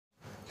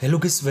Hello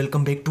guys,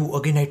 welcome back to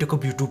again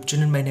iTechHub YouTube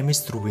channel. My name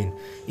is Truvin.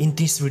 In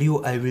this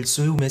video, I will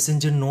show you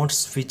Messenger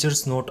Notes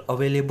features not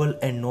available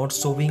and not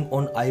showing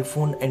on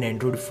iPhone and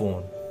Android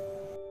phone.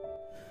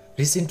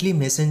 Recently,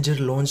 Messenger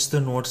launched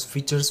the Notes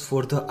features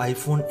for the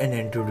iPhone and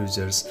Android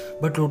users,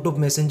 but lot of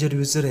Messenger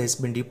user has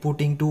been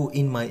reporting to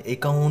in my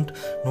account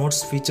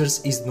Notes features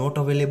is not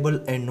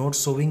available and not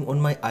showing on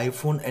my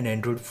iPhone and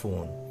Android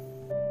phone.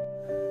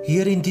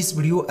 Here in this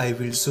video, I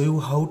will show you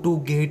how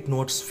to get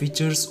Notes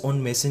features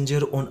on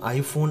Messenger on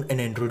iPhone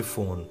and Android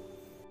phone.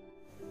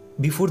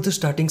 Before the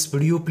starting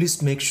video,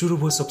 please make sure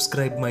you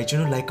subscribe my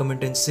channel, like,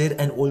 comment and share,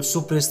 and also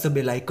press the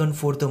bell icon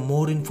for the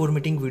more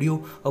informative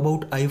video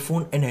about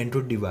iPhone and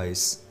Android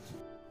device.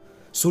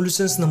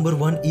 Solutions number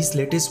 1 is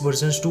latest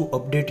versions to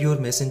update your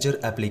Messenger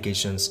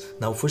applications.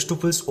 Now first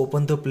of all,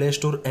 open the Play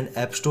Store and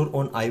App Store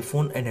on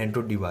iPhone and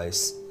Android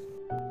device.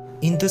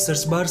 In the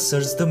search bar,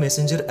 search the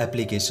Messenger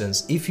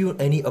applications. If you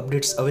any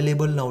updates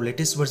available, now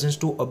latest versions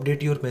to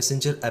update your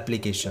Messenger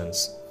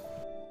applications.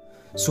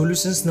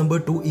 Solutions number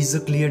 2 is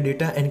the clear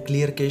data and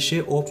clear cache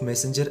of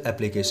Messenger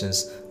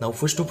applications. Now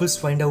first of all,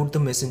 find out the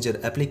Messenger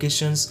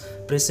applications,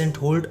 press and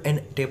hold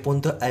and tap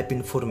on the app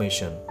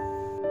information.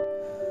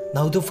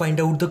 Now to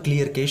find out the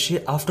clear cache,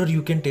 after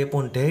you can tap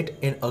on that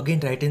and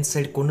again right hand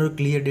side corner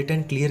clear data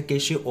and clear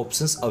cache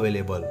options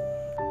available.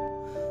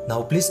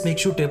 Now please make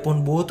sure tap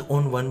on both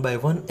on one by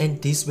one, and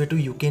this way too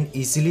you can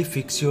easily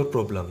fix your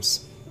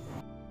problems.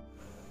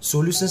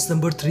 Solutions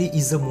number 3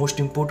 is the most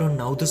important.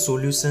 Now the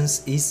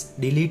solutions is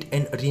delete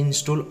and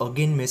reinstall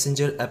again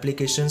Messenger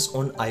applications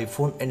on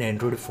iPhone and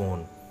Android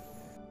phone.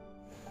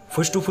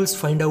 First of all,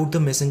 find out the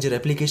Messenger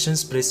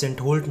applications, press and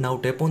hold. Now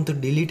tap on the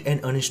delete and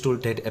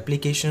uninstall that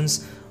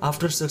applications.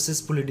 After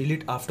successfully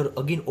delete, after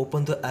again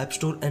open the App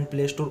Store and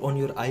Play Store on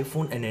your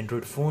iPhone and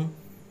Android phone.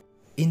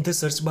 In the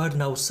search bar,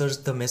 now search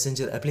the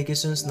Messenger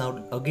applications.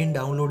 Now again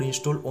download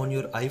install on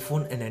your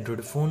iPhone and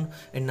Android phone,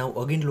 and now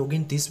again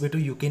login. This way too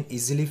you can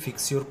easily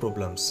fix your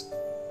problems.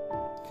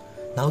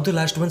 Now the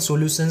last one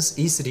solutions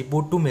is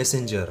report to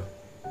Messenger.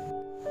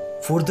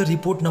 For the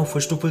report, now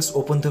first of all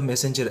open the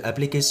Messenger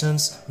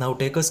applications. Now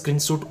take a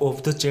screenshot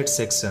of the chat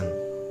section.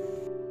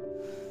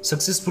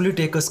 Successfully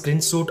take a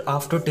screenshot.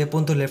 After tap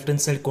on the left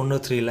hand side corner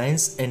 3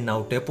 lines and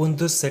now tap on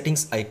the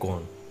settings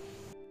icon.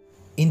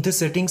 In the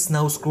settings,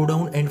 now scroll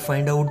down and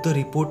find out the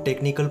report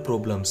technical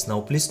problems.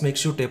 Now please make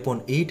sure tap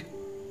on it.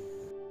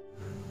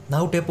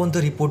 Now tap on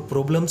the report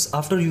problems.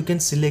 After you can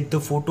select the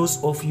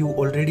photos of you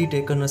already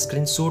taken a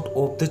screenshot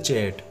of the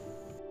chat.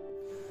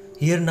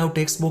 Here now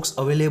text box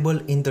available.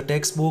 In the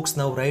text box,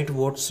 now write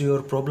what's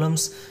your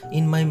problems.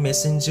 In my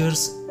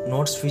Messenger's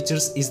Notes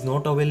features is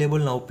not available.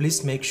 Now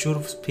please make sure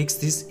fix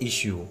this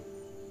issue.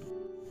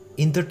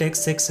 In the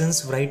text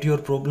sections, write your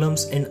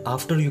problems, and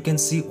after you can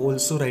see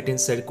also right hand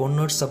side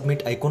corner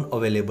submit icon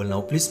available. Now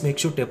please make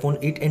sure tap on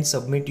it and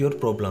submit your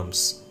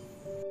problems.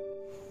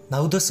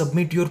 Now the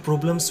submit your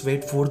problems,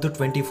 wait for the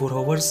 24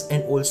 hours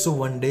and also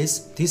 1 day.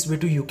 This way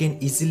too you can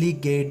easily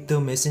get the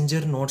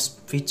Messenger Notes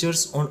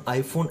features on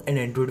iPhone and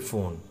Android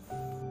phone.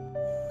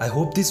 I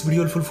hope this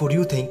video helpful for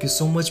you. Thank you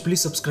so much. Please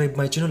subscribe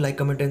my channel, like,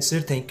 comment and share.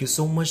 Thank you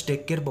so much.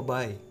 Take care. Bye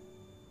bye.